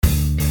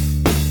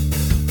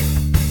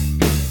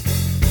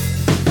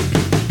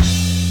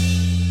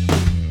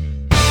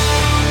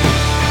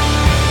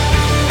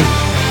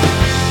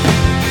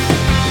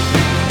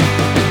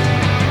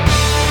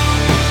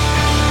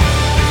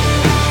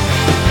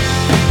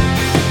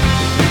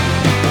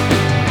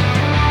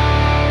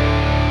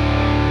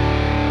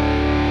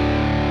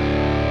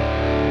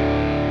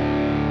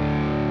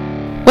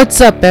What's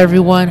up,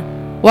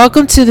 everyone?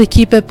 Welcome to the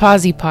Keep It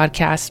Posy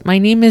podcast. My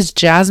name is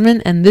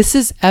Jasmine, and this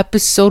is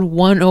episode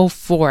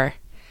 104.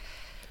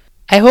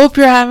 I hope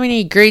you're having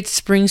a great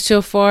spring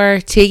so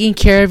far, taking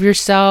care of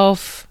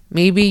yourself.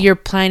 Maybe you're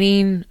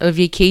planning a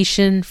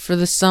vacation for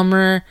the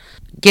summer,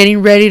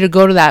 getting ready to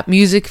go to that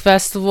music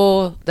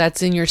festival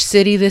that's in your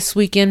city this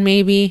weekend,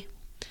 maybe.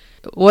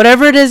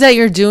 Whatever it is that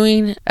you're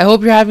doing, I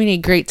hope you're having a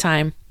great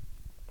time.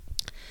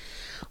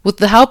 With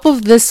the help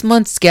of this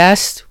month's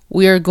guest,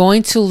 we are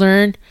going to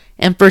learn,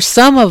 and for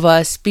some of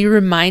us, be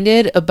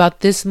reminded about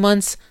this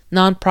month's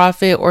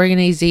nonprofit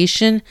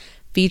organization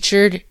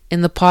featured in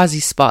the Posy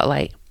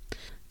Spotlight.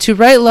 To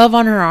Write Love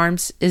on Her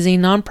Arms is a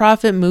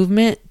nonprofit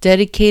movement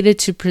dedicated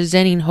to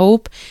presenting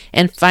hope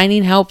and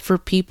finding help for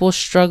people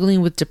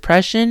struggling with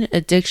depression,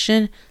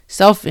 addiction,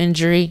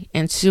 self-injury,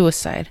 and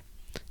suicide.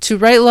 To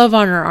Write Love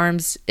on Her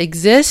Arms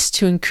exists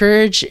to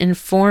encourage,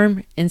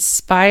 inform,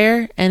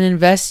 inspire, and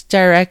invest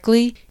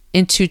directly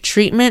into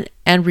treatment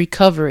and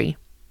recovery.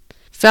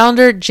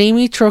 Founder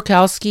Jamie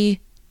Trokowski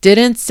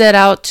didn't set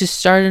out to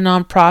start a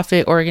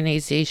nonprofit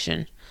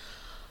organization.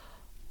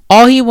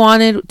 All he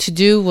wanted to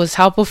do was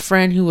help a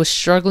friend who was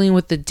struggling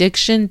with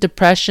addiction,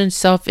 depression,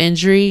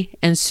 self-injury,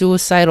 and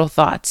suicidal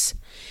thoughts.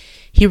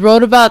 He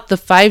wrote about the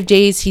 5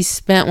 days he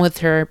spent with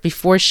her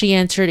before she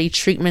entered a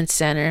treatment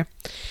center,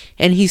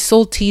 and he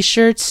sold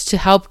t-shirts to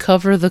help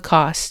cover the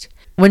cost.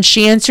 When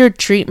she entered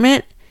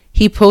treatment,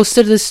 he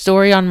posted the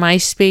story on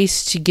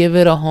MySpace to give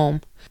it a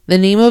home. The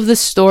name of the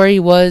story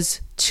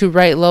was To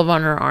Write Love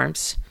on Her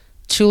Arms.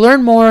 To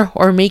learn more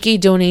or make a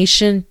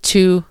donation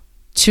to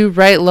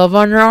Write Love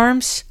on Her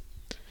Arms,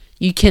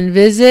 you can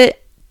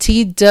visit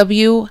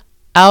twloha.com.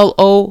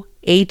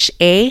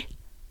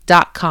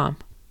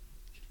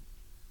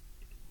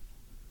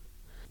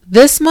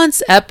 This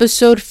month's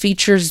episode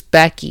features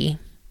Becky.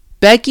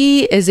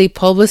 Becky is a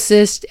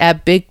publicist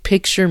at Big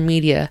Picture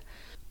Media.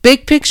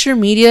 Big Picture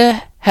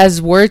Media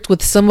has worked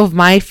with some of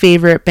my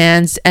favorite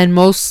bands and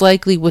most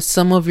likely with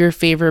some of your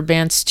favorite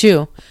bands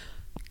too.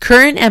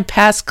 Current and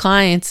past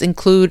clients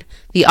include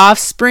The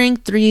Offspring,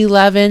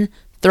 311,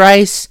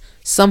 Thrice,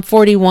 Sum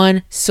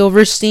 41,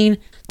 Silverstein,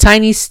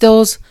 Tiny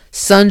Stills,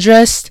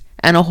 Sundressed,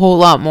 and a whole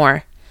lot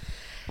more.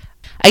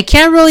 I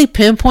can't really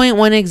pinpoint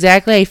when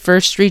exactly I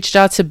first reached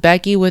out to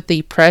Becky with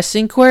a press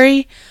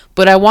inquiry,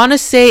 but I want to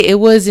say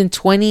it was in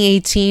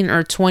 2018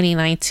 or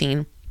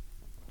 2019.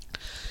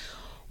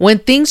 When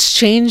things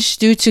changed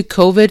due to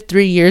COVID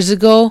 3 years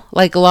ago,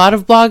 like a lot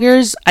of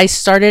bloggers, I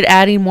started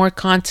adding more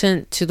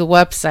content to the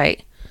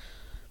website.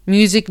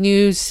 Music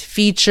news,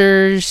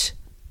 features,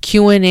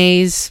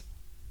 Q&As,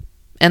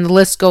 and the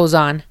list goes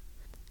on.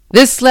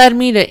 This led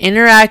me to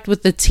interact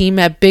with the team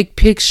at Big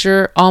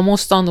Picture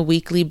almost on the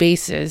weekly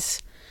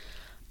basis.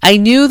 I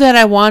knew that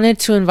I wanted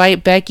to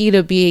invite Becky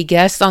to be a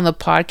guest on the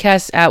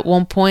podcast at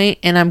one point,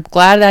 and I'm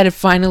glad that it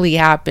finally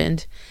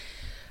happened.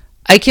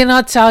 I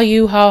cannot tell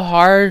you how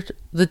hard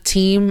the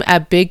team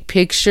at Big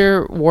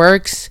Picture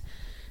works.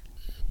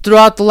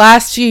 Throughout the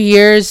last few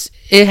years,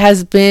 it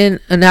has been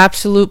an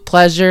absolute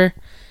pleasure.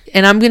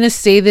 And I'm going to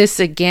say this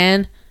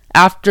again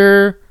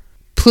after,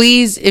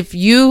 please, if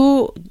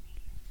you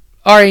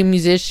are a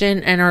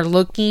musician and are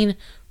looking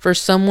for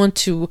someone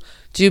to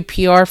do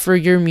PR for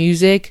your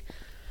music,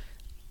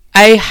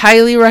 I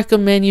highly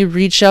recommend you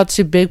reach out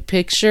to Big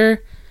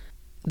Picture.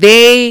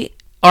 They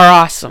are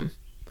awesome.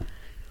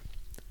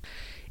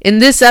 In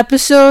this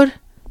episode,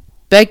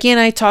 Becky and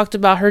I talked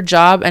about her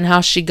job and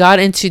how she got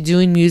into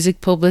doing music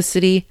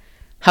publicity,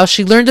 how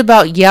she learned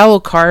about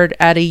Yellow Card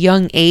at a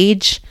young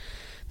age,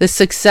 the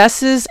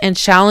successes and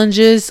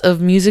challenges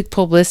of music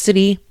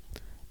publicity,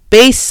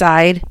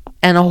 Bayside,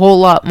 and a whole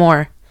lot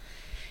more.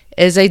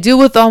 As I do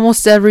with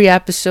almost every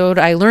episode,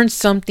 I learned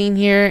something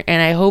here,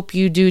 and I hope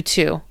you do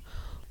too.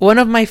 One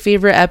of my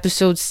favorite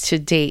episodes to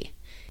date.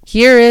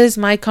 Here is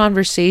my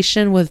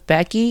conversation with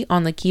Becky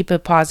on the Keep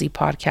It Posy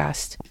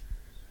podcast.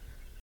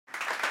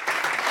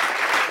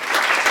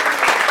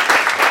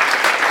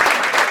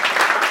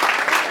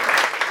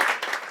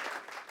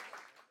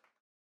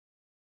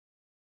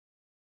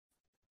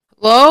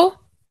 Hello?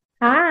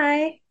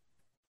 Hi.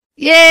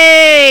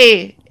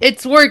 Yay!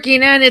 It's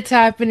working and it's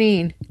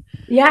happening.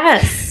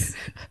 Yes.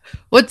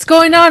 What's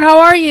going on? How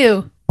are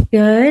you?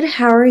 Good.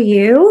 How are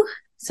you?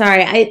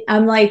 Sorry,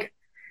 I'm like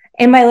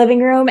in my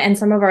living room and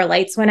some of our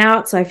lights went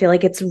out. So I feel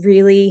like it's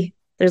really,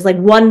 there's like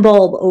one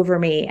bulb over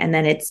me and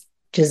then it's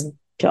just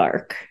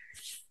dark.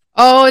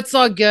 Oh, it's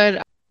all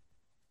good.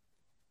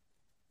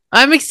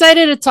 I'm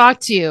excited to talk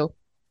to you.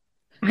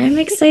 I'm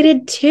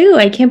excited too.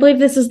 I can't believe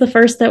this is the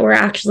first that we're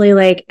actually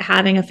like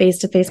having a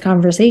face-to-face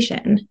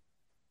conversation.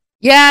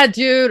 Yeah,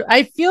 dude.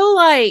 I feel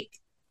like,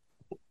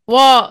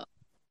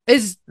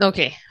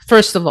 okay.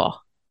 First of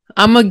all,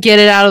 I'm going to get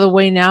it out of the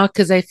way now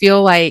because I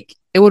feel like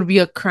it would be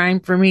a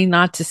crime for me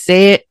not to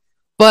say it.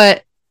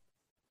 But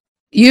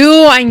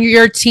you and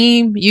your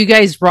team, you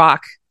guys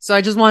rock. So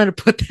I just wanted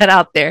to put that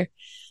out there.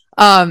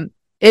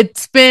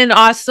 It's been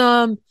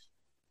awesome,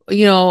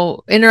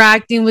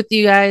 interacting with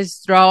you guys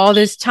throughout all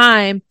this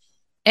time.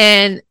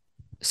 And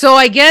so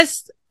I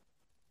guess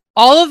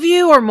All of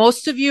you or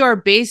most of you are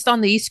based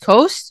on the East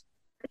Coast?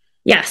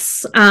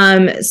 Yes.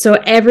 So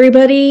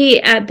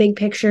everybody at Big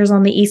Pictures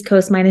on the East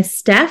Coast minus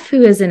Steph,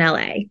 who is in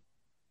LA.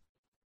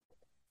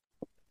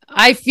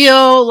 I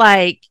feel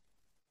like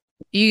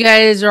you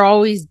guys are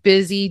always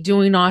busy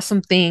doing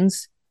awesome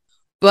things,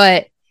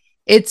 but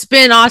it's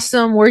been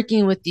awesome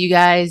working with you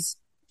guys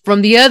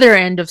from the other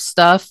end of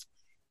stuff.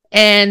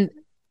 And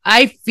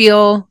I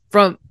feel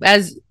from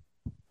as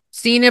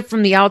seeing it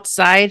from the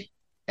outside,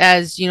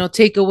 as you know,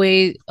 take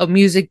away a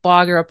music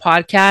blog or a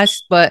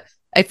podcast, but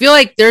I feel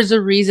like there's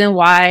a reason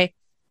why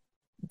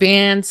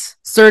bands,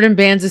 certain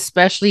bands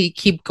especially,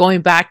 keep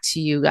going back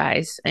to you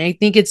guys. And I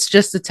think it's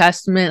just a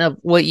testament of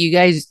what you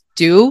guys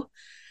do.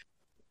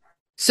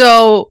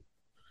 So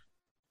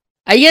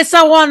I guess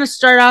I want to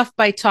start off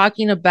by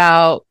talking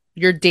about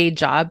your day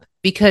job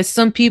because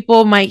some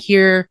people might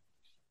hear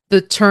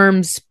the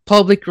terms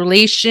public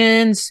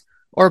relations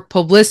or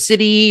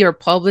publicity or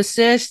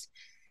publicist,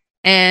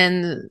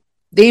 and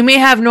they may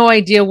have no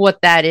idea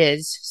what that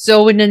is.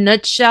 So, in a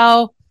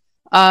nutshell,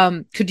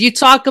 could you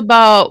talk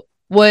about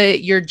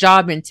what your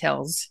job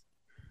entails?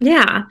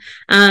 Yeah,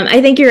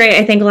 I think you're right.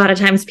 I think a lot of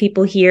times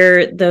people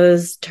hear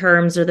those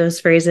terms or those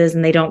phrases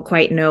and they don't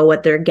quite know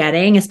what they're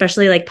getting,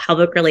 especially like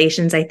public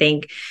relations. I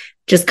think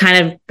just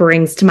kind of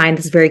brings to mind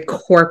this very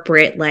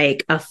corporate,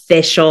 like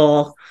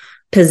official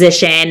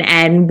position.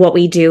 And what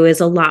we do is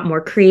a lot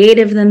more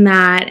creative than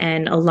that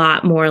and a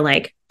lot more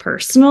like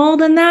personal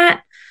than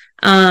that.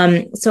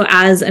 So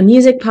as a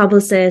music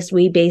publicist,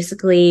 we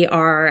basically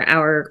are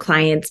our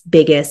clients'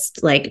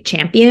 biggest like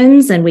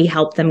champions, and we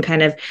help them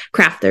kind of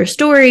craft their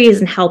stories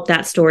and help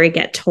that story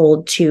get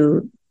told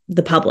to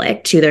the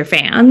public, to their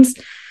fans.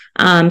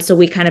 So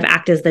we kind of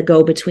act as the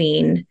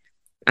go-between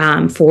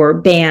for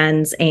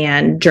bands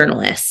and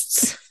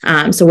journalists.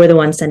 So we're the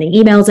ones sending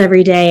emails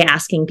every day,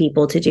 asking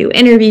people to do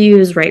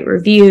interviews, write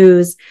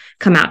reviews,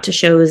 come out to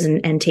shows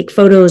and take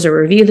photos or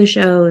review the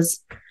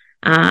shows.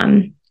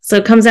 So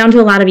it comes down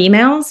to a lot of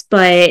emails,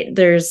 but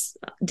there's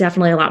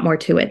definitely a lot more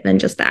to it than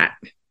just that.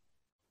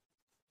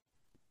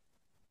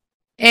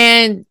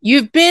 And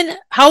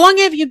how long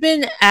have you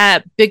been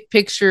at Big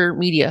Picture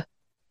Media?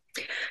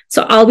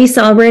 So I'll be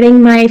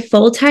celebrating my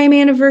full-time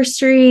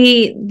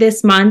anniversary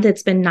this month.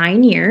 It's been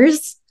 9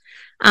 years.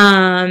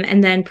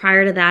 And then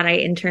prior to that, I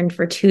interned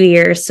for 2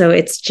 years. So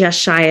it's just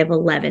shy of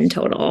 11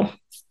 total.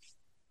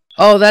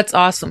 Oh, that's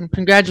awesome.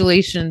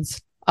 Congratulations.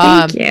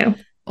 Thank you.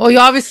 Well, you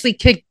obviously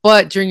kicked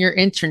butt during your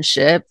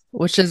internship,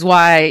 which is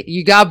why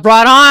you got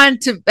brought on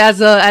to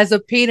as a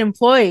paid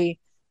employee.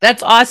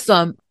 That's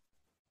awesome.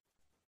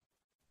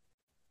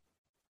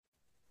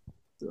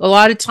 A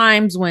lot of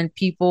times when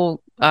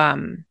people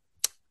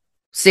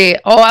say,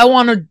 "Oh, I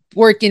want to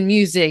work in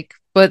music,"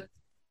 but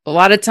a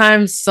lot of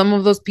times some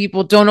of those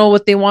people don't know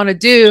what they want to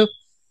do.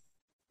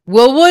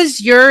 What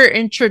was your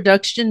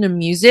introduction to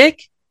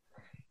music?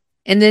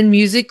 And then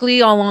musically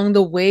along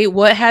the way,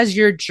 what has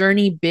your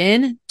journey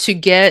been to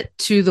get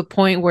to the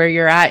point where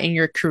you're at in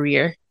your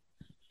career?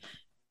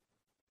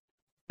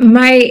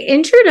 My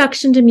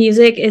introduction to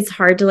music is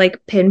hard to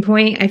like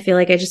pinpoint. I feel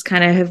like I just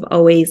kind of have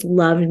always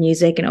loved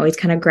music and always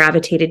kind of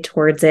gravitated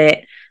towards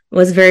it.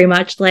 Was very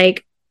much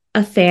like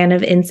a fan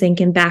of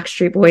NSYNC and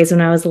Backstreet Boys when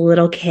I was a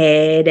little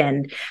kid.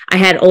 And I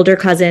had older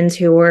cousins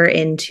who were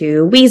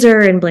into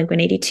Weezer and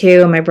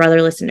Blink-182, and my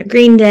brother listened to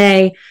Green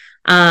Day.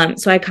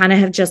 So I kind of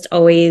have just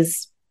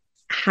always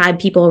had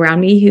people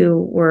around me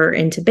who were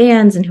into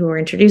bands and who were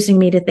introducing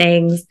me to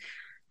things.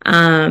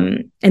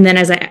 And then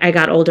as I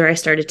got older, I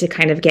started to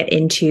kind of get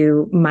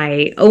into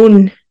my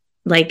own,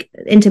 like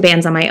into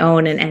bands on my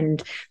own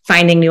and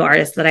finding new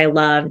artists that I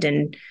loved,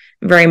 and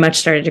very much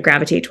started to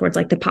gravitate towards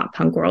like the pop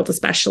punk world,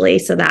 especially.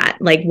 So that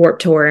like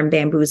Warped Tour and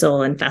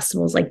Bamboozle and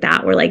festivals like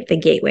that were like the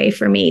gateway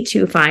for me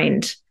to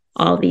find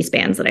all these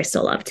bands that I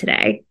still love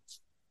today.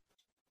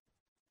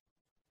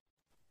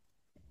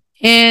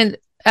 And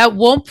at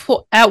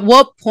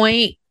what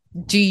point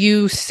do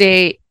you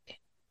say,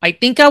 I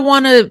think I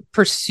want to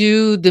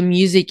pursue the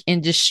music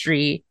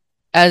industry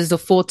as a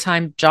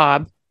full-time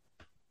job?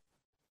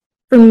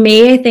 For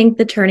me, I think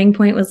the turning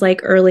point was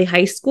like early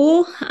high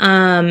school.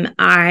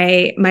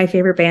 My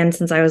favorite band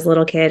since I was a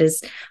little kid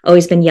has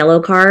always been Yellow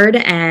Card,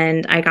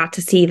 and I got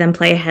to see them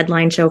play a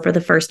headline show for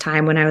the first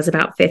time when I was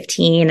about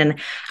 15. And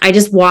I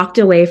just walked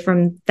away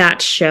from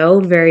that show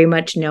very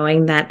much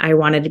knowing that I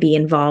wanted to be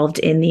involved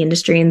in the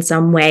industry in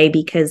some way,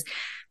 because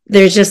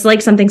there's just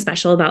like something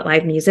special about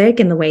live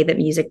music and the way that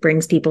music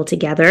brings people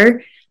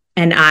together.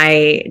 And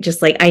I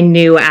just like, I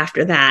knew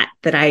after that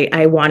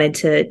I wanted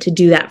to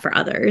do that for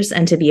others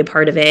and to be a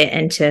part of it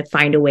and to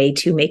find a way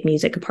to make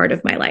music a part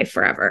of my life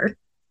forever.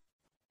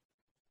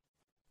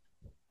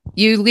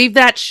 You leave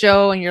that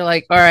show and you're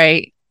like, all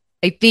right,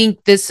 I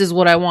think this is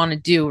what I want to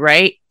do,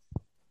 right?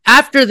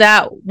 After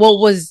that, what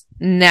was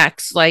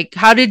next? Like,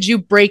 how did you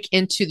break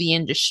into the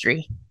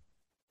industry?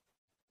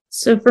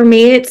 So for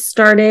me, it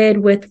started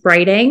with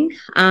writing.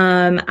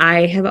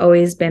 I have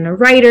always been a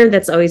writer.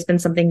 That's always been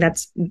something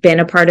that's been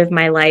a part of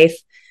my life.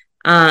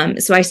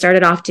 So I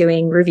started off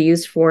doing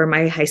reviews for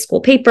my high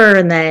school paper,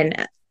 and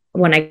then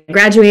when I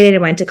graduated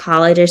and went to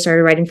college, I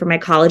started writing for my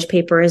college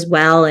paper as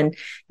well. And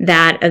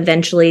that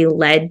eventually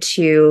led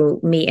to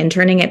me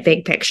interning at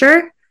Big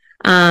Picture.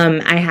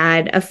 I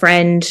had a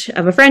friend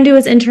who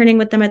was interning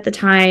with them at the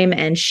time,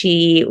 and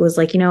she was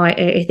like,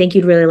 I think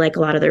you'd really like a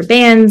lot of their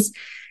bands.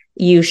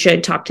 You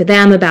should talk to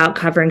them about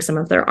covering some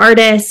of their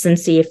artists and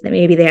see if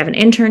maybe they have an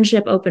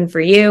internship open for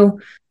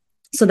you.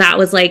 So that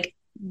was like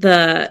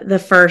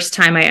the first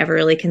time I ever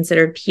really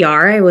considered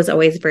PR. I was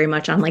always very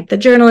much on like the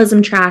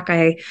journalism track.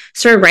 I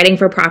started writing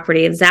for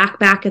Property of Zach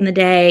back in the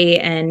day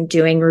and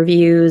doing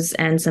reviews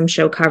and some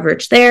show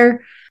coverage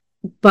there.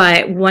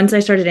 But once I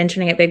started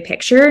interning at Big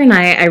Picture, and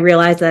I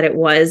realized that it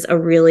was a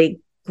really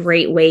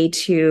great way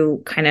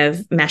to kind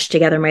of mesh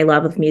together my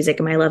love of music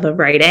and my love of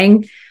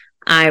writing,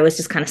 I was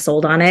just kind of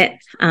sold on it.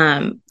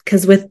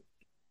 Because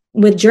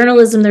with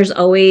journalism, there's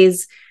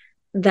always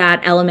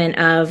that element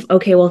of,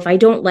 okay, well, if I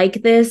don't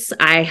like this,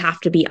 I have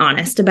to be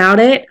honest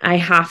about it. I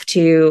have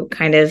to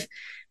kind of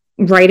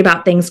write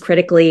about things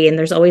critically, and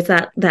there's always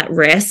that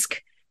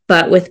risk.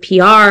 But with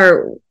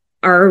PR,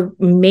 our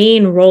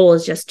main role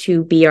is just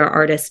to be our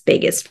artists'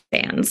 biggest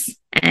fans.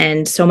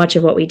 And so much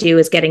of what we do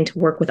is getting to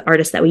work with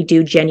artists that we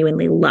do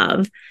genuinely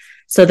love.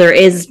 So there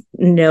is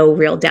no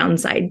real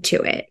downside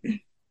to it.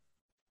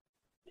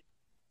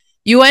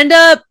 You end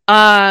up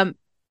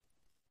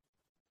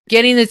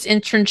getting this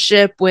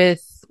internship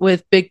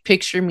with Big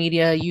Picture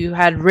Media. You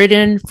had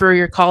written for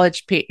your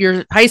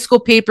your high school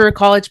paper,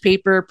 college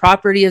paper,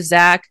 Property of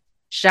Zach.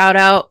 Shout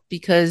out,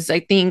 because I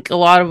think a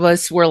lot of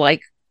us were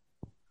like,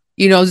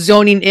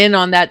 zoning in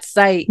on that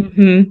site.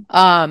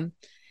 Mm-hmm.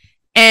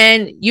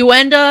 And you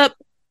end up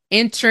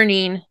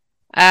interning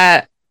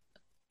at,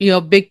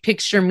 Big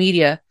Picture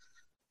Media.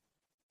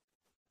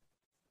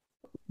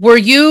 Were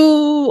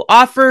you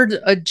offered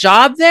a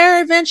job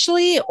there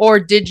eventually, or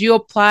did you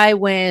apply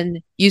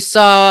when you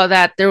saw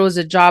that there was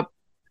a job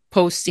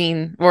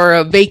posting or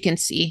a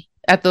vacancy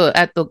at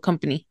the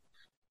company?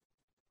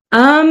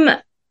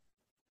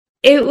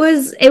 It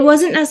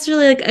wasn't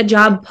necessarily like a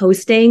job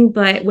posting,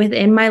 but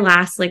within my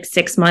last like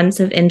 6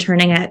 months of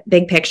interning at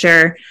Big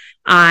Picture,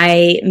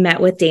 I met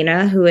with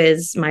Dana, who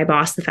is my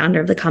boss, the founder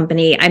of the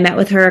company. I met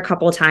with her a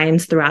couple of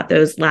times throughout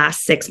those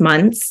last 6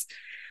 months.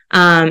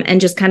 And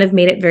just kind of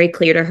made it very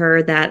clear to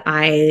her that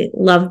I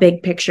love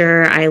Big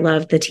Picture. I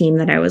love the team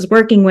that I was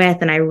working with,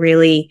 and I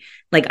really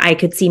I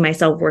could see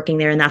myself working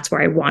there, and that's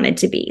where I wanted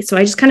to be. So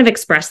I just kind of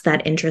expressed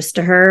that interest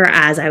to her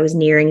as I was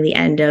nearing the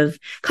end of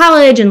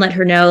college, and let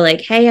her know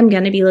hey, I'm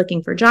going to be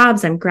looking for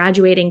jobs. I'm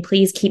graduating.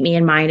 Please keep me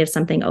in mind if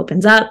something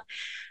opens up.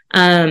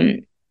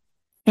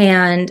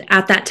 And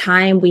at that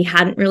time, we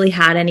hadn't really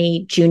had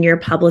any junior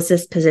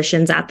publicist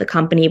positions at the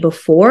company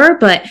before,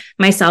 but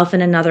myself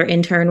and another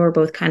intern were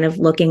both kind of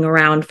looking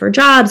around for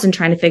jobs and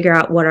trying to figure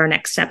out what our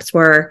next steps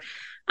were.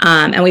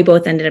 And we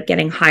both ended up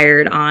getting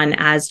hired on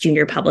as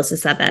junior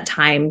publicists at that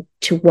time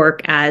to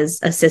work as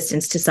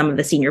assistants to some of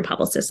the senior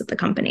publicists at the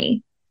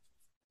company.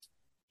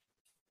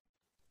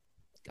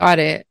 Got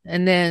it.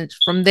 And then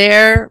from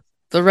there,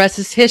 the rest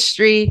is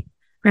history.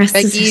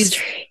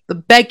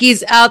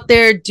 Becky's out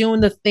there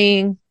doing the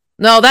thing.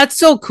 No, that's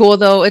so cool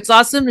though. It's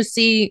awesome to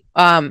see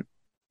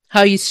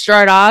how you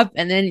start off,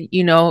 and then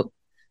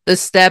the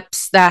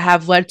steps that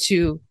have led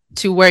to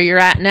where you're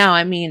at now.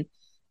 I mean,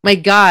 my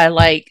God,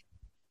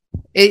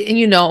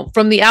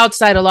 from the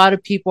outside, a lot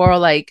of people are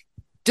like,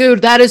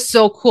 dude, that is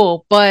so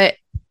cool. But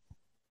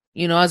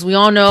as we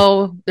all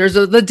know, there's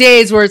the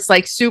days where it's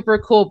super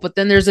cool, but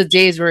then there's the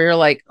days where you're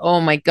like,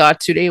 oh my God,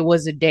 today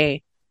was a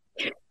day.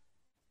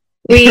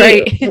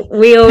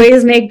 We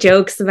always make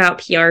jokes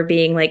about PR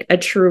being a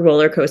true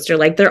roller coaster.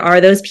 There are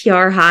those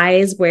PR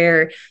highs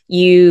where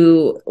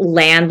you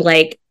land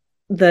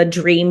the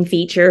dream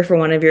feature for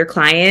one of your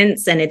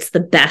clients, and it's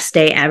the best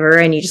day ever,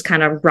 and you just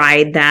kind of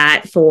ride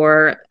that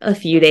for a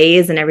few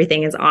days and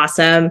everything is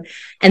awesome.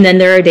 And then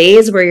there are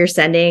days where you're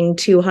sending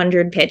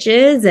 200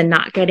 pitches and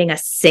not getting a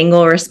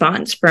single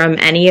response from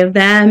any of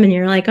them, and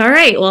you're like, all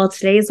right, well,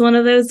 today's one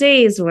of those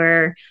days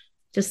where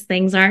just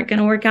things aren't going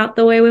to work out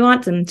the way we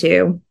want them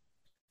to.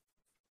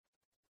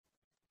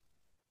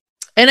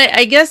 And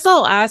I guess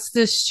I'll ask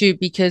this too,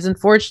 because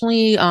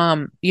unfortunately,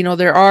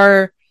 there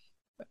are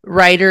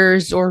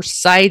writers or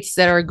sites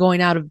that are going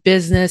out of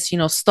business.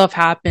 Stuff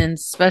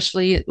happens,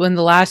 especially in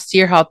the last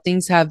year, how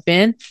things have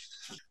been.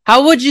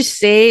 How would you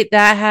say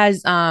that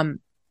has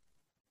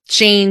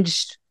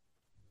changed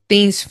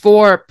things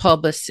for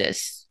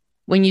publicists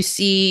when you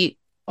see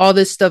all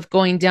this stuff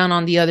going down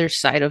on the other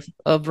side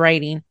of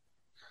writing?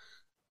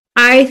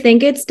 I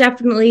think it's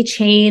definitely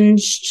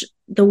changed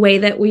the way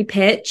that we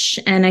pitch.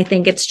 And I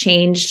think it's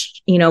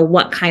changed,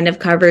 what kind of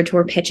coverage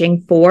we're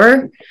pitching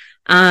for.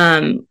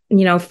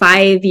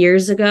 5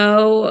 years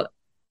ago,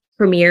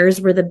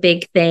 premieres were the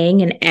big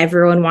thing and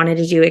everyone wanted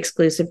to do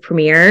exclusive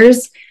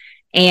premieres.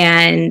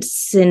 And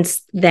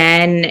since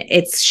then,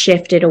 it's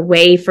shifted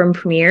away from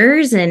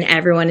premieres, and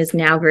everyone is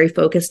now very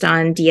focused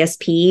on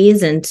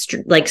DSPs and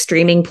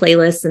streaming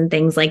playlists and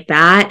things like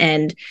that.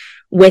 And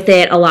with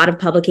it, a lot of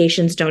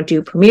publications don't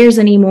do premieres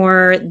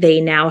anymore. They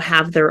now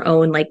have their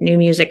own like New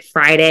Music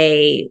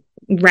Friday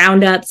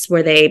roundups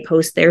where they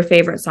post their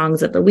favorite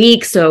songs of the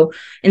week. So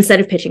instead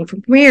of pitching for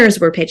premieres,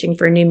 we're pitching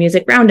for new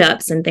music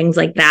roundups and things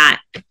like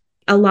that.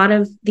 A lot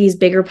of these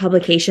bigger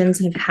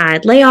publications have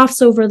had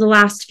layoffs over the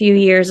last few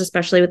years,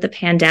 especially with the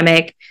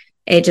pandemic.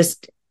 It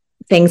just,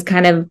 things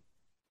kind of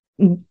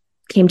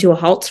came to a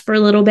halt for a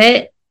little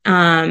bit.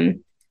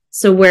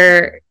 So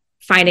we're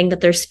finding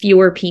that there's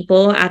fewer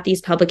people at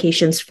these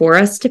publications for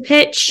us to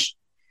pitch.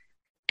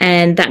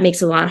 And that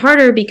makes it a lot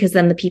harder because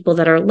then the people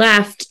that are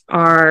left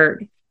are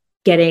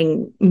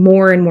getting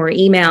more and more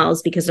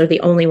emails because they're the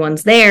only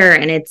ones there.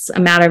 And it's a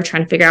matter of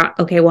trying to figure out,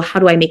 okay, well, how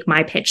do I make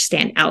my pitch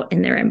stand out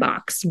in their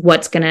inbox?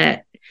 What's going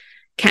to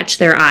catch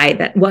their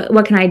eye?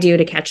 What can I do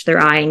to catch their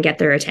eye and get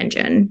their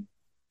attention?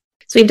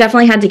 So we've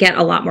definitely had to get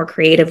a lot more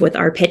creative with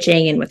our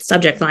pitching and with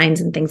subject lines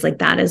and things like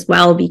that as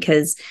well,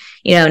 because,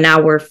 you know,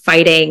 now we're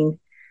fighting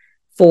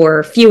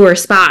for fewer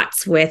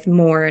spots with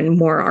more and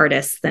more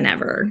artists than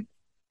ever.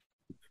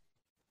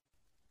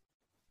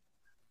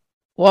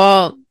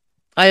 Well,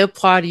 I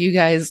applaud you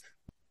guys.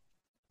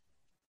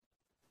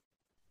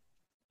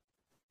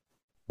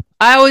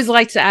 I always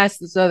like to ask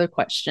this other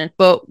question,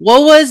 but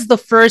what was the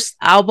first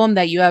album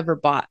that you ever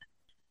bought?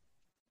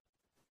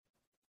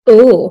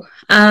 Oh,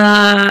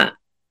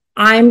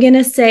 I'm going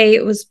to say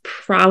it was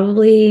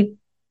probably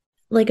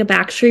like a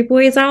Backstreet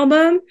Boys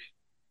album.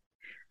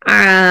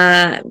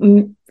 I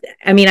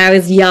mean, I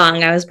was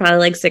young. I was probably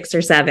like 6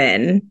 or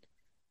 7.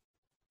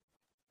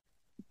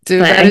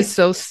 Dude, that is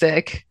so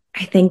sick.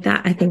 I think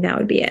that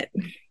would be it.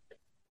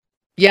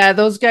 Yeah,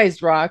 those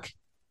guys rock.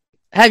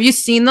 Have you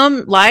seen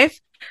them live?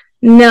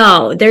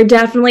 No, they're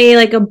definitely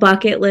like a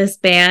bucket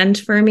list band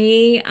for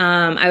me.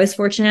 I was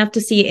fortunate enough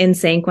to see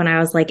NSYNC when I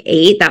was like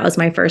 8. That was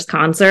my first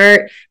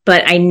concert,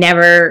 but I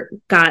never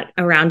got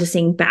around to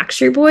seeing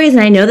Backstreet Boys.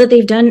 And I know that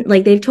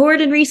they've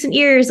toured in recent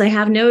years. I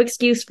have no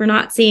excuse for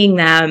not seeing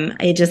them.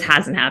 It just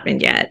hasn't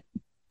happened yet.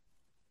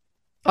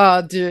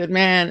 Oh, dude,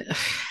 man.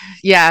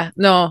 Yeah,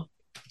 no.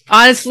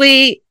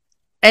 Honestly,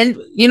 and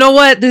you know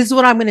what? This is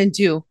what I'm going to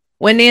do.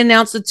 When they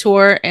announce the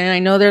tour and I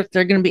know they're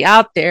going to be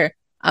out there,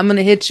 I'm going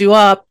to hit you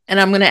up and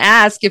I'm going to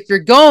ask if you're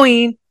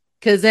going,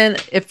 because then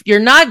if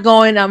you're not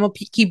going, I'm going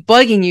to keep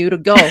bugging you to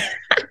go.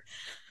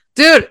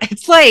 Dude,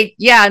 it's like,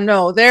 yeah,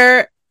 no,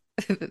 they're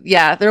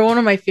one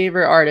of my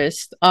favorite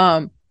artists.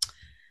 Dude,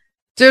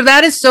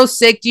 that is so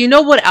sick. Do you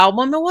know what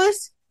album it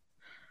was?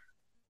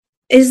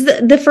 Is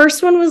the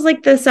first one was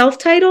like the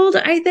self-titled,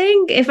 I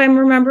think, if I'm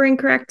remembering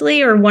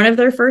correctly, or one of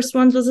their first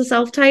ones was a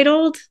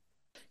self-titled.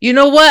 You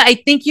know what? I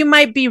think you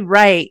might be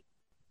right.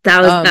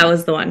 That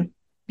was the one.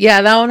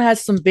 Yeah, that one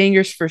has some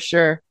bangers for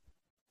sure.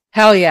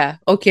 Hell yeah.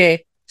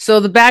 Okay. So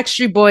the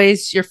Backstreet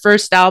Boys, your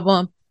first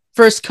album,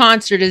 first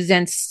concert is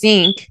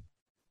NSYNC.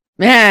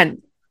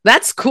 Man,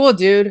 that's cool,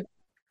 dude.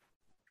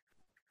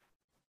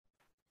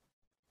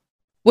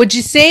 Would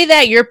you say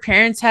that your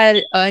parents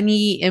had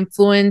any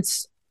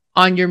influence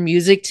on your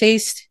music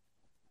taste?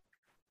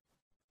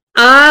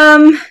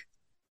 To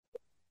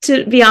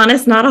be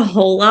honest, not a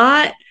whole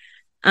lot.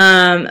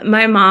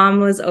 My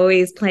mom was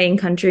always playing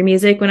country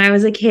music when I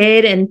was a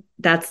kid, and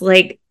that's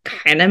like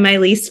kind of my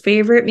least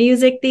favorite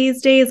music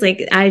these days.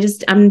 Like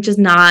I'm just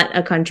not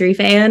a country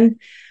fan.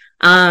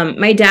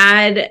 My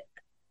dad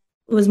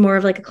was more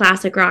of like a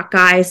classic rock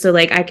guy, so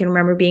like I can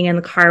remember being in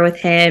the car with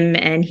him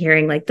and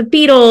hearing like the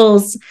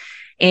Beatles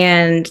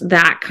and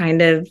that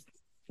kind of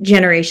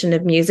generation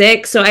of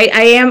music. So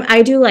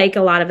I do like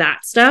a lot of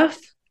that stuff,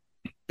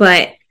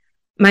 but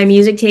my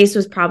music taste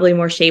was probably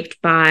more shaped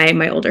by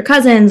my older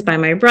cousins, by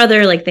my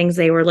brother, like things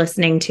they were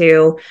listening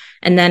to.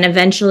 And then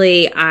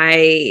eventually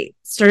I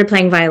started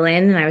playing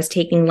violin and I was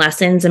taking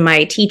lessons. And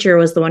my teacher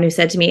was the one who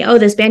said to me, "Oh,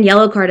 this band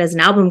Yellowcard has an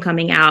album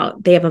coming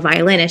out. They have a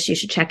violinist. You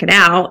should check it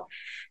out."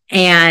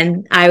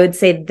 And I would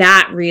say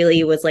that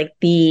really was like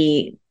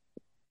the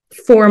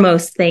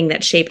foremost thing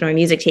that shaped my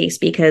music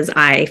taste, because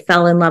I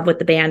fell in love with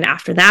the band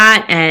after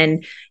that.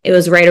 And it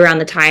was right around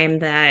the time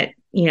that,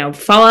 you know,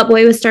 Fall Out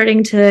Boy was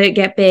starting to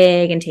get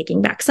big, and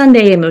Taking Back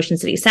Sunday and Motion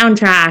City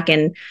Soundtrack.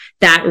 And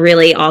that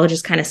really all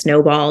just kind of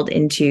snowballed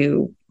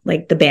into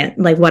like the band,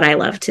 like what I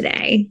love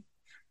today.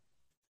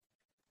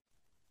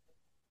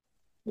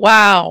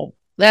 Wow,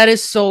 that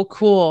is so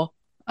cool.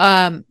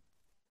 And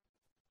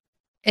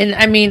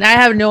I mean, I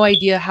have no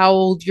idea how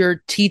old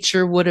your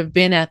teacher would have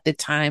been at the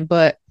time,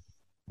 but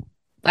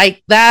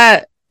like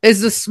that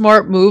is a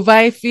smart move,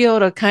 I feel,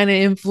 to kind of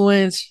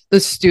influence the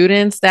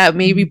students that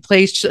maybe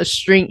play a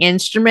string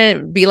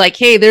instrument. Be like,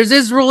 hey, there's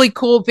this really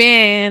cool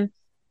band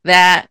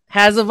that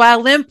has a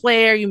violin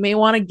player. You may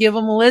want to give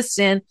them a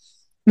listen.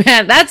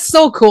 Man, that's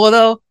so cool,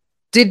 though.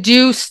 Did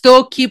you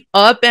still keep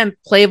up and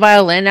play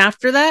violin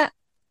after that?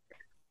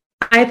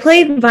 I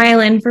played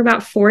violin for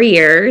about 4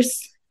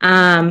 years,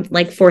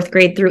 like 4th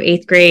grade through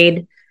 8th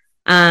grade.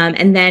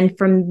 And then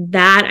from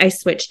that, I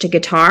switched to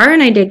guitar,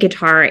 and I did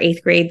guitar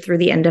 8th grade through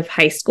the end of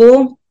high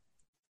school.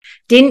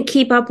 Didn't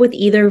keep up with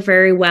either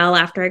very well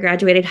after I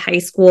graduated high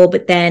school,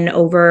 but then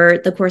over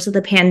the course of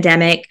the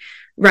pandemic,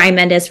 Ryan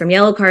Mendez from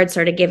Yellow Card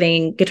started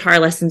giving guitar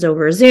lessons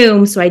over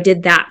Zoom. So I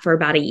did that for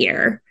about a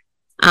year.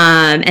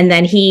 And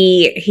then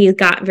he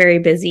got very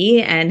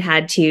busy and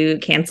had to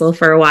cancel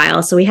for a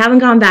while. So we haven't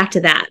gone back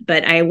to that,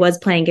 but I was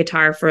playing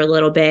guitar for a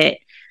little bit,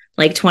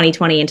 like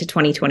 2020 into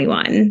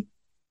 2021.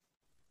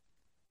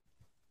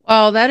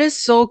 Wow, that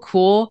is so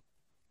cool.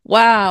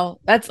 Wow,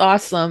 that's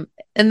awesome.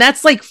 And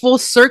that's like full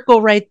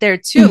circle right there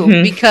too,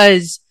 Mm-hmm.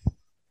 because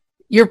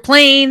you're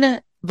playing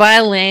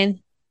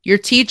violin, your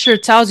teacher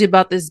tells you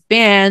about this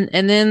band,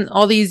 and then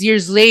all these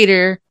years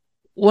later,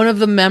 one of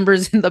the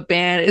members in the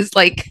band is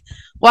like,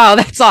 wow,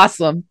 that's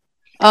awesome.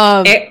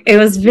 It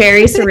was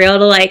very surreal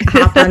to like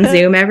hop on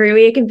Zoom every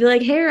week and be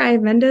like, hey,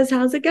 Ryan Mendez,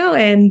 how's it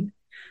going?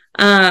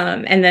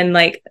 And then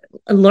like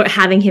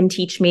having him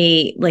teach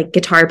me like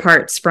guitar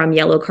parts from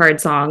Yellow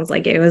Card songs,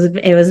 like it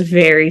was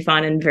very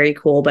fun and very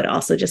cool, but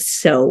also just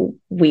so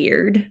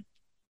weird.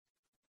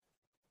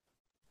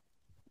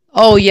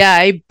 Oh yeah,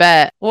 I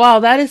bet. Wow,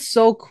 that is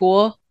so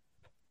cool.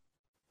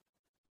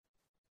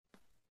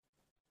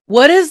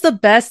 What is the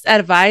best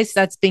advice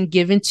that's been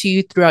given to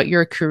you throughout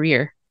your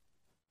career?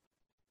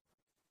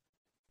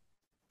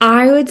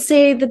 I would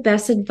say the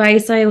best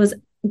advice I was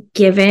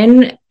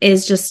given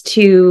is just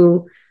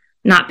to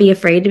not be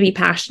afraid to be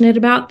passionate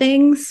about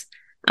things.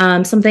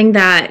 Something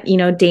that,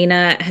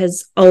 Dana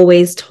has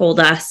always told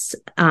us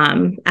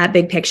at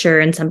Big Picture,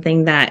 and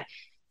something that,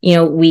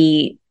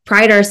 we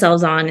pride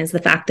ourselves on, is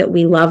the fact that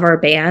we love our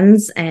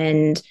bands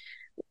and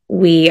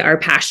we are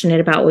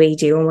passionate about what we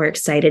do and we're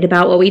excited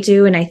about what we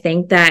do. And I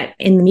think that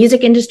in the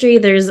music industry,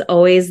 there's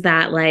always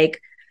that like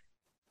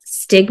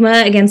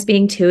stigma against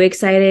being too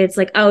excited. It's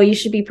like, oh, you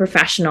should be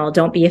professional.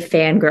 Don't be a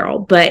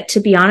fangirl. But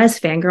to be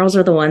honest, fangirls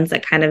are the ones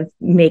that kind of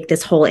make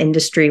this whole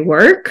industry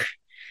work.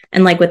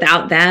 And like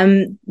without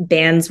them,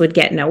 bands would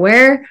get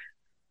nowhere.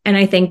 And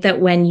I think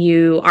that when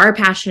you are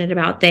passionate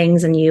about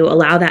things and you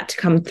allow that to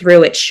come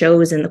through, it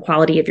shows in the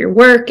quality of your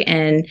work,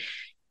 and,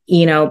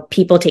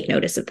 people take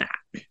notice of that.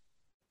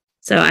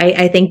 So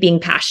I think being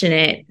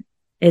passionate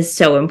is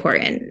so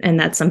important. And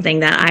that's something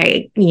that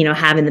I,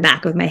 have in the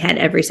back of my head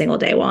every single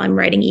day while I'm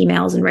writing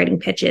emails and writing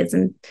pitches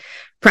and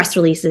press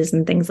releases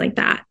and things like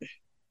that.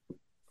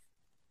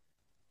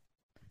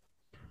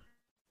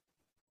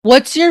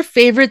 What's your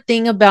favorite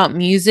thing about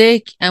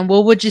music, and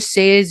what would you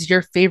say is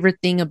your favorite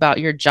thing about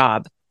your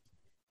job?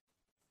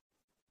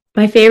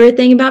 My favorite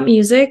thing about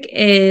music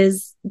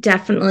is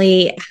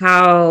definitely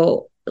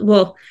how,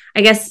 well,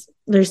 I guess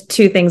there's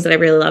two things that I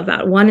really love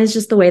about it. One is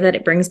just the way that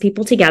it brings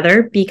people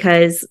together,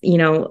 because,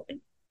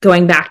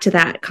 going back to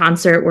that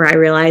concert where I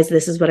realized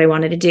this is what I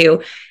wanted to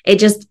do,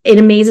 it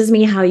amazes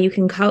me how you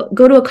can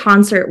go to a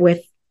concert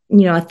with,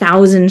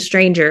 1,000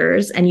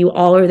 strangers, and you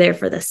all are there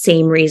for the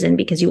same reason,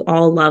 because you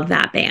all love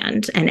that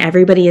band and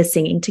everybody is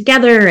singing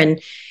together,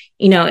 and,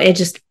 it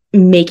just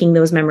making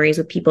those memories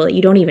with people that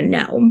you don't even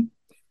know.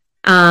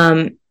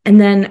 And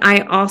then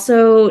I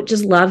also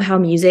just love how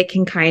music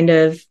can kind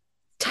of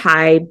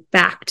tie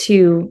back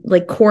to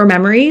like core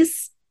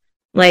memories.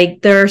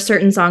 Like there are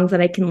certain songs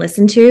that I can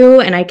listen to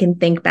and I can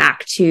think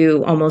back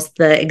to almost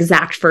the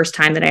exact first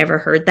time that I ever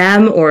heard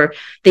them, or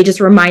they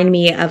just remind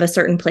me of a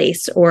certain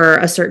place or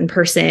a certain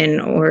person,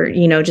 or,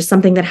 just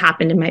something that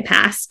happened in my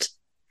past.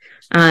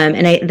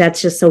 And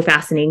that's just so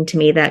fascinating to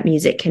me that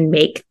music can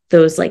make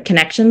those like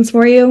connections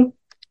for you.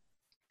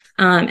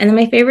 And then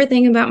my favorite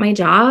thing about my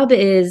job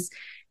is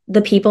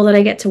the people that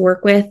I get to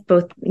work with,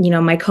 both,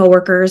 my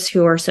coworkers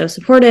who are so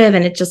supportive,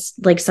 and it's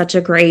just like such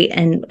a great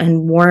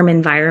and warm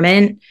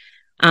environment.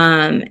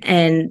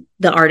 And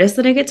the artists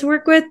that I get to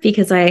work with,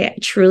 because I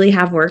truly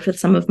have worked with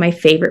some of my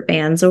favorite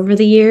bands over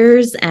the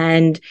years.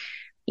 And,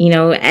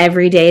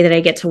 every day that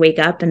I get to wake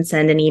up and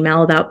send an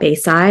email about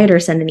Bayside, or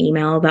send an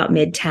email about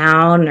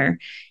Midtown, or,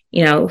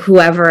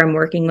 whoever I'm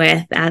working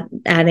with at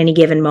any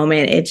given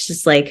moment, it's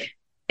just like,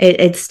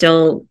 it's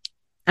still,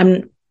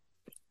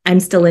 I'm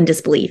still in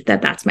disbelief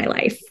that that's my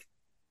life.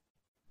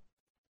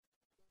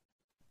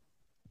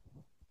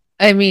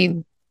 I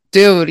mean,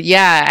 dude,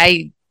 yeah,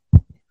 I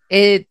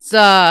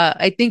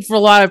think for a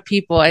lot of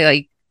people, I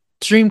like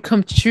dream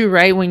come true,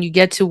 right? When you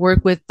get to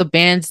work with the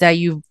bands that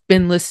you've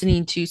been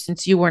listening to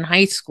since you were in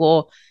high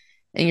school,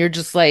 and you're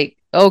just like,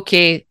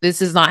 okay,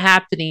 this is not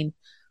happening.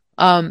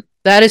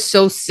 That is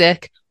so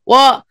sick.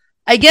 Well,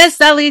 I guess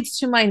that leads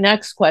to my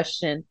next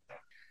question.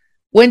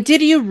 When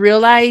did you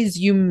realize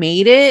you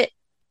made it?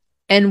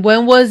 And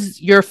when was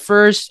your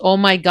first, oh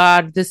my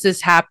God, this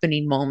is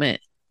happening moment?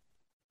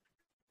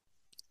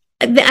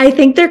 I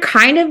think they're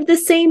kind of the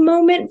same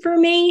moment for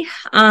me.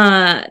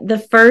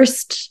 The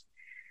first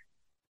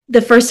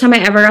time I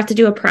ever got to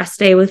do a press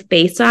day with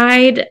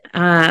Bayside,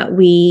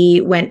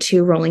 we went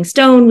to Rolling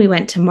Stone, we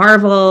went to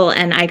Marvel,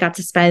 and I got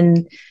to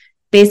spend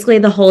basically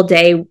the whole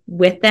day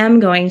with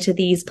them going to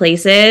these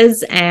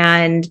places.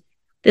 And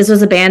this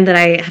was a band that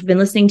I have been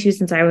listening to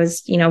since I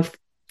was,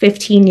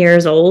 15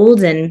 years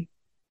old, and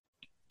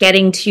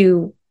getting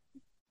to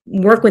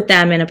work with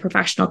them in a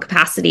professional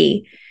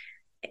capacity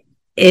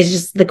is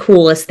just the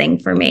coolest thing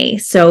for me.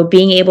 So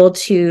being able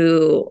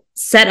to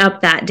set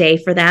up that day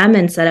for them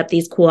and set up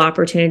these cool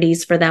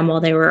opportunities for them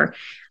while they were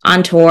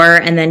on tour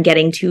and then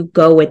getting to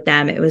go with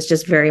them, it was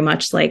just very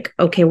much like,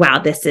 okay, wow,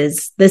 this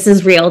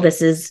is real.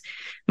 This is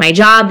my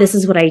job. This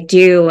is what I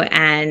do.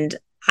 And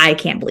I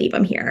can't believe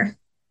I'm here.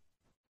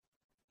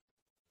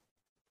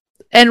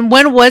 And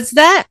when was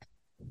that?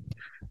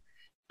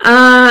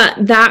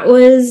 That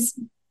was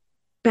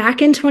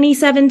back in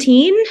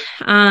 2017.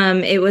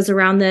 It was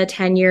around the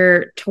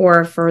 10-year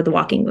tour for The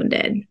Walking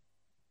Wounded,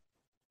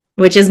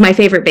 which is my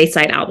favorite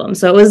Bayside album.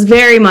 So it was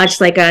very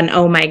much like an,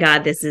 oh my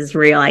God, this is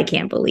real. I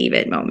can't believe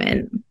it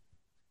moment.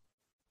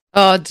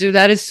 Oh, dude,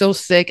 that is so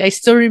sick. I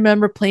still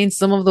remember playing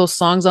some of those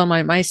songs on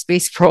my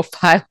MySpace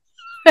profile.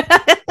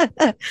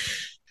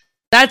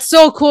 That's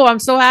so cool. I'm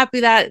so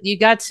happy that you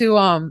got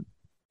to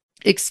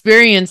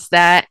experience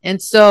that.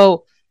 And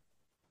so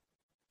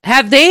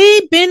have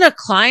they been a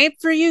client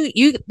for you?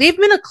 They've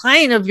been a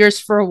client of yours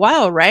for a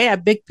while, right?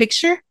 At Big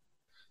Picture?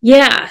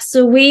 Yeah.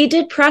 So we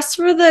did press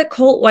for the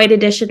Colt White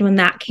edition when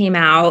that came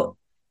out.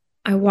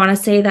 I want to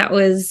say that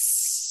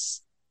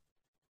was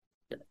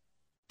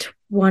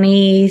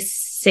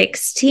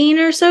 2016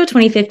 or so,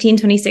 2015,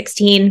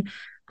 2016.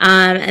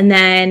 And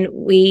then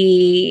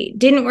we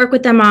didn't work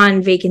with them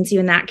on Vacancy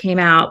when that came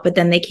out, but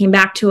then they came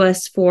back to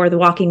us for the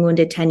Walking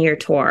Wounded 10-year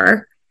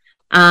tour,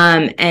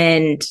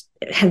 and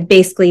have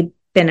basically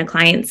been a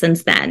client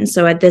since then.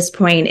 So at this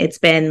point, it's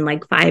been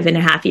like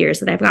 5.5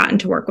 years that I've gotten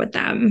to work with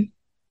them.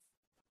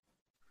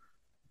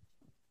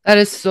 That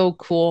is so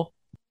cool.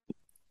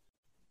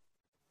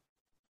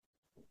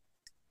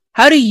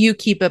 How do you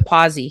keep it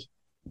posy?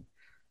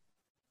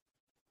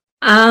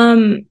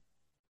 Um,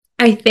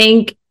 I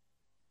think,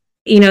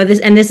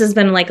 this has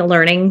been like a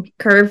learning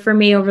curve for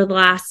me over the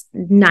last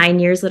 9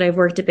 years that I've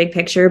worked at Big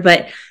Picture,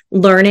 but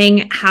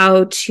learning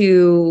how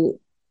to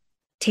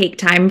take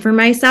time for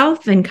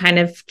myself and kind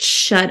of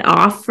shut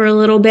off for a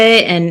little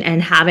bit,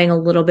 and having a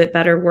little bit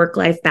better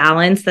work-life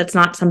balance. That's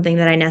not something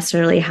that I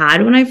necessarily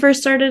had when I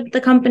first started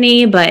the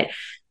company, but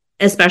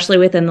especially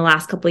within the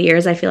last couple of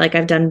years, I feel like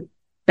I've done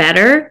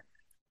better.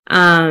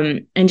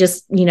 And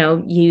just,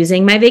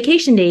 using my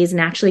vacation days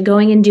and actually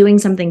going and doing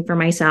something for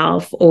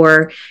myself.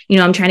 Or,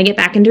 I'm trying to get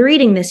back into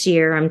reading this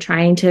year. I'm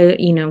trying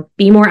to,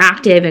 be more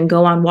active and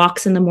go on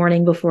walks in the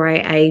morning before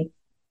I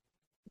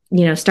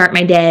start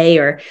my day,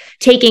 or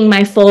taking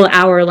my full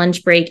hour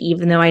lunch break,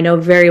 even though I know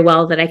very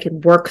well that I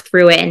could work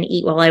through it and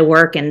eat while I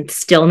work and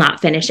still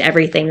not finish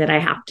everything that I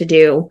have to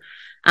do.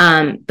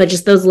 But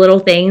just those little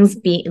things,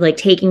 be like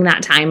taking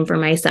that time for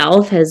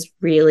myself, has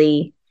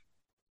really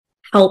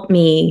helped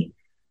me,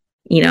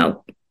 you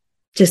know,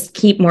 just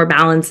keep more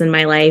balance in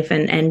my life,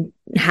 and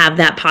have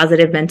that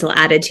positive mental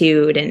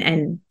attitude,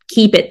 and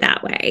keep it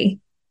that way.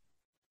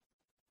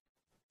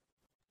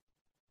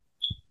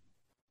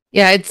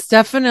 Yeah, it's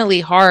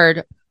definitely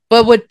hard.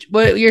 But what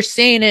you're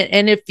saying it,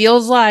 and it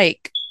feels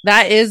like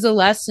that is a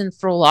lesson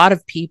for a lot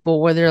of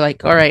people where they're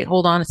like, all right,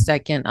 hold on a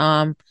second.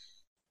 I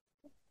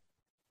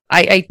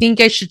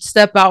think I should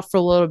step out for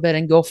a little bit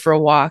and go for a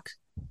walk.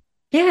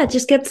 Yeah,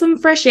 just get some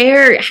fresh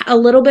air. A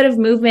little bit of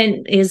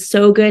movement is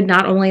so good,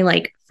 not only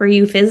like for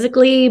you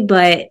physically,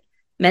 but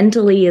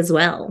mentally as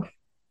well.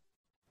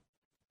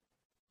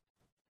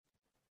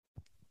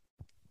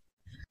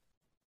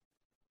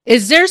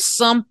 Is there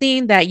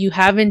something that you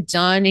haven't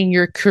done in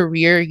your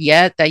career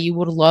yet that you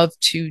would love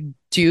to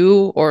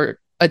do or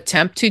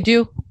attempt to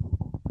do?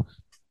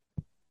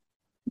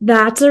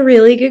 That's a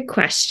really good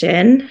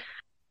question.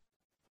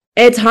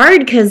 It's hard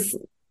because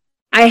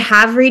I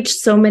have reached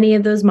so many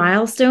of those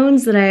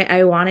milestones that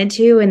I wanted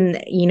to. And,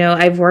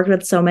 I've worked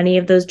with so many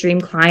of those dream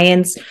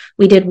clients.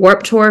 We did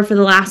Warp Tour for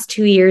the last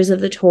 2 years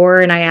of the tour,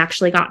 and I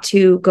actually got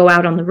to go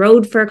out on the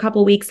road for a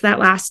couple weeks that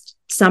last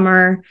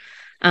summer,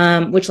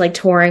 which, like,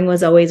 touring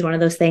was always one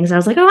of those things. I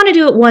was like, I want to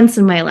do it once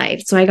in my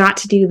life. So I got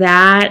to do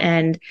that.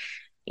 And,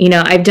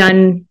 I've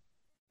done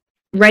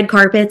red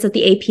carpets at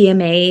the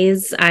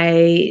APMAs.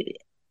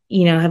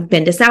 Have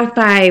been to South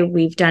by.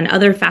 We've done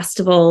other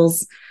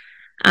festivals.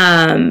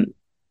 Um,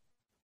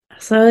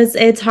 so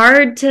it's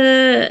hard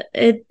to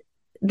it.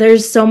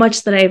 There's so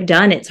much that I've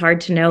done. It's hard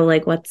to know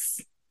like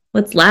what's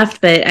left,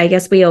 but I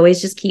guess we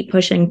always just keep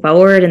pushing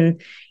forward, and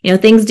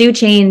things do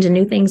change and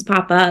new things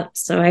pop up.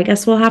 So I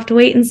guess we'll have to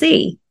wait and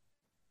see.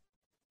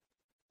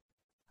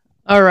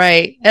 All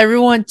right,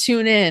 everyone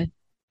tune in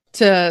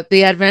to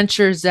the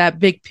adventures at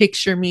Big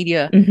Picture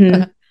Media.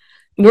 Mm-hmm.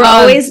 We're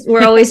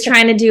always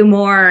trying to do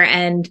more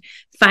and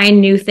find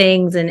new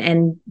things,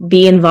 and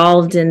be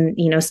involved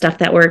in stuff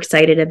that we're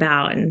excited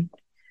about. And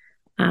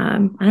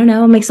I don't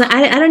know, I'm excited.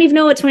 I don't even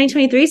know what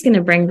 2023 is going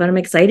to bring, but I'm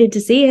excited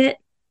to see it.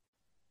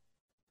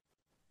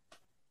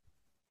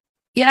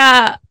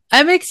 Yeah,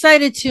 I'm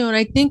excited too, and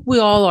I think we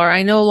all are.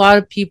 I know a lot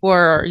of people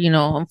are,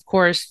 of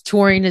course,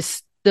 touring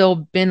has still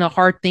been a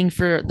hard thing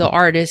for the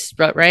artists,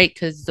 but right,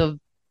 because of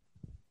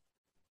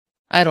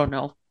I don't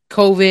know,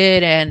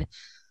 COVID, and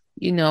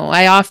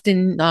I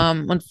often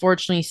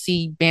unfortunately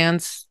see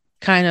bands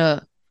kind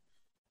of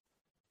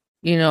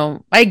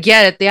I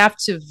get it. They have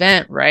to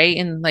vent, right?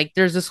 And like,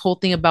 there's this whole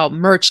thing about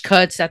merch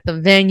cuts at the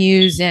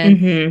venues, and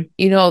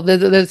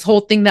Mm-hmm. this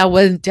whole thing that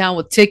went down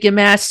with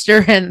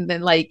Ticketmaster, and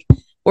then like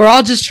we're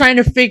all just trying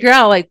to figure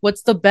out like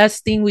what's the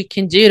best thing we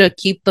can do to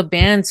keep the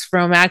bands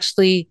from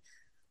actually,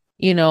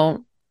 you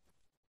know,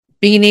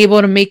 being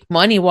able to make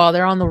money while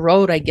they're on the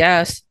road. I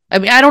guess. I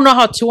mean, I don't know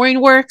how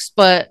touring works,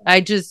 but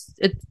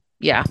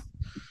yeah.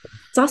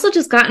 It's also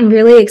just gotten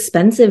really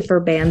expensive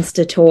for bands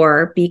to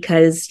tour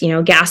because,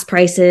 gas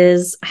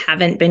prices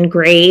haven't been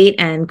great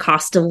and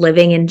cost of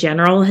living in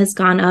general has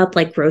gone up.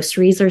 Like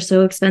groceries are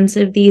so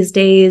expensive these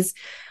days.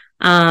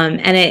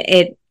 And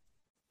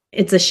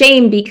it's a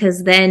shame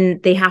because then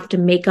they have to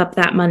make up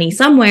that money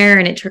somewhere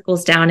and it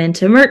trickles down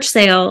into merch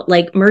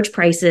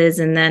prices.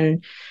 And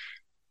then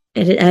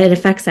it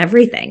affects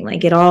everything.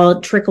 Like it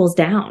all trickles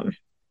down.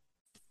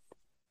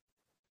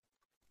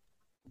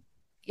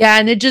 Yeah,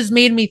 and it just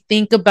made me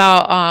think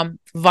about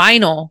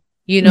vinyl,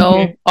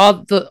 Mm-hmm. all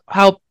the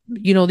how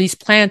these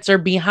plants are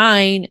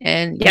behind,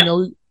 and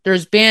Yep.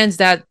 there's bands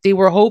that they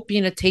were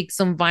hoping to take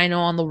some vinyl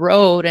on the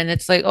road, and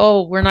it's like,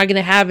 oh, we're not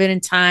gonna have it in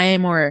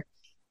time, or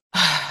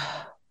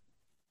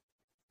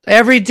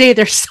every day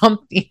there's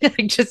something.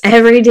 Just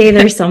Every day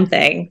there's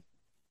something.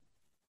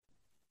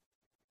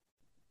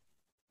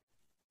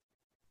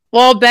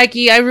 Well,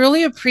 Becky, I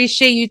really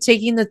appreciate you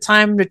taking the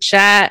time to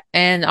chat.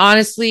 And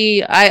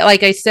honestly,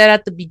 like I said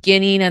at the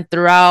beginning and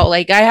throughout,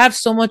 like I have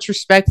so much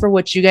respect for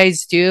what you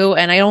guys do.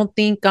 And I don't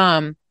think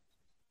I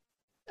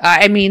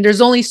mean,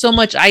 there's only so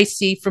much I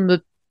see from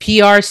the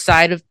PR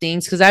side of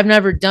things because I've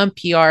never done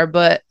PR,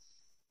 but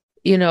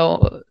you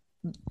know,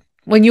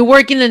 when you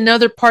work in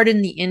another part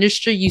in the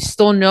industry, you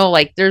still know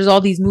like there's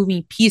all these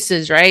moving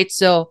pieces, right?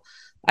 So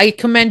I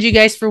commend you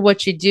guys for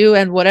what you do,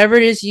 and whatever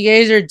it is you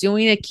guys are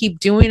doing it, keep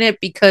doing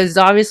it because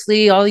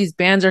obviously all these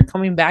bands are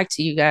coming back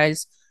to you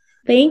guys.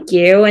 Thank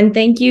you. And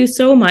thank you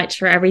so much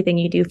for everything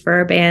you do for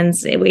our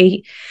bands.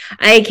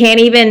 I can't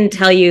even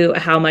tell you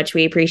how much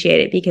we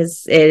appreciate it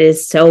because it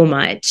is so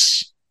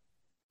much.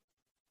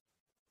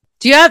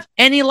 Do you have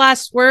any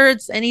last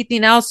words?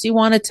 Anything else you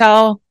want to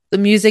tell the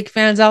music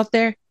fans out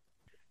there?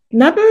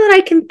 Nothing that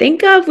I can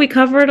think of. We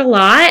covered a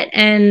lot,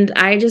 and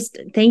I just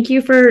thank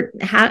you for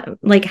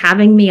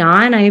having me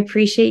on. I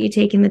appreciate you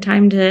taking the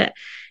time to,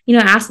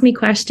 ask me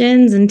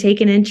questions and take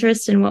an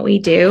interest in what we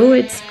do.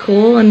 It's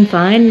cool and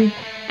fun,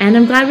 and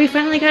I'm glad we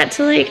finally got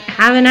to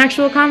have an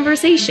actual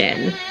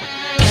conversation.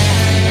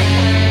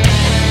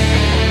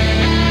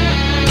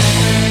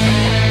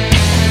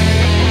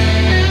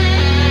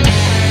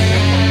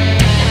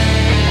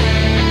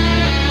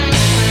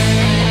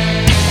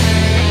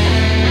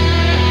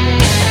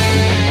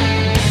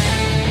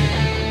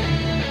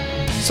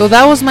 So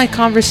that was my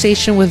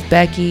conversation with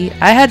Becky.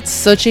 I had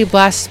such a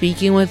blast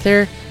speaking with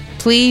her.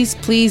 Please,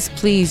 please,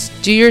 please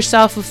do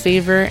yourself a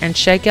favor and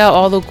check out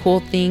all the cool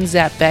things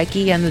that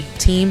Becky and the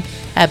team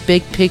at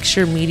Big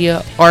Picture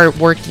Media are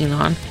working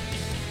on.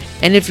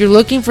 And if you're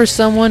looking for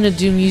someone to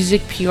do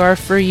music PR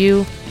for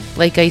you,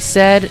 like I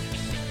said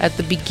at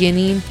the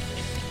beginning,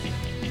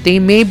 they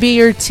may be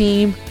your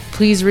team.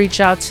 Please reach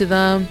out to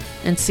them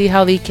and see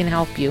how they can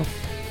help you.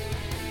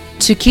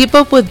 To keep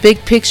up with Big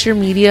Picture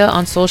Media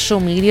on social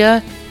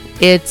media,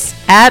 it's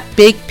at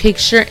Big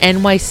Picture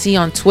NYC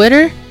on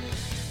Twitter.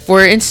 For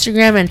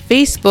Instagram and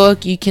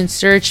Facebook, you can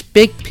search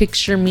Big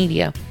Picture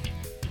Media.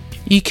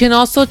 You can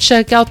also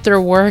check out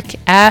their work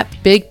at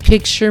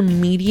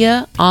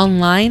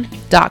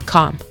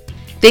bigpicturemediaonline.com.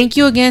 Thank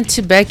you again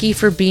to Becky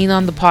for being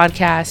on the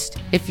podcast.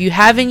 If you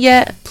haven't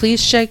yet,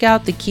 please check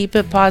out the Keep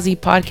It Posy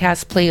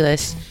podcast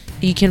playlist.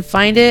 You can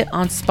find it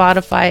on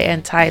Spotify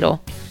and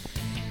Tidal.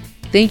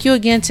 Thank you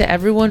again to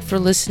everyone for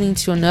listening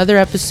to another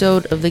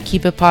episode of the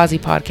Keep It Posy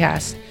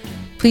podcast.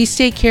 Please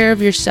take care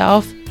of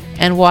yourself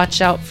and watch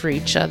out for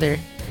each other.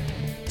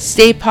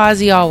 Stay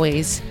posy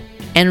always.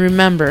 And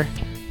remember,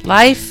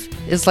 life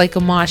is like a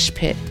mosh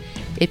pit.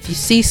 If you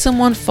see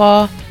someone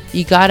fall,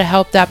 you gotta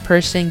help that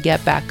person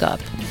get back up.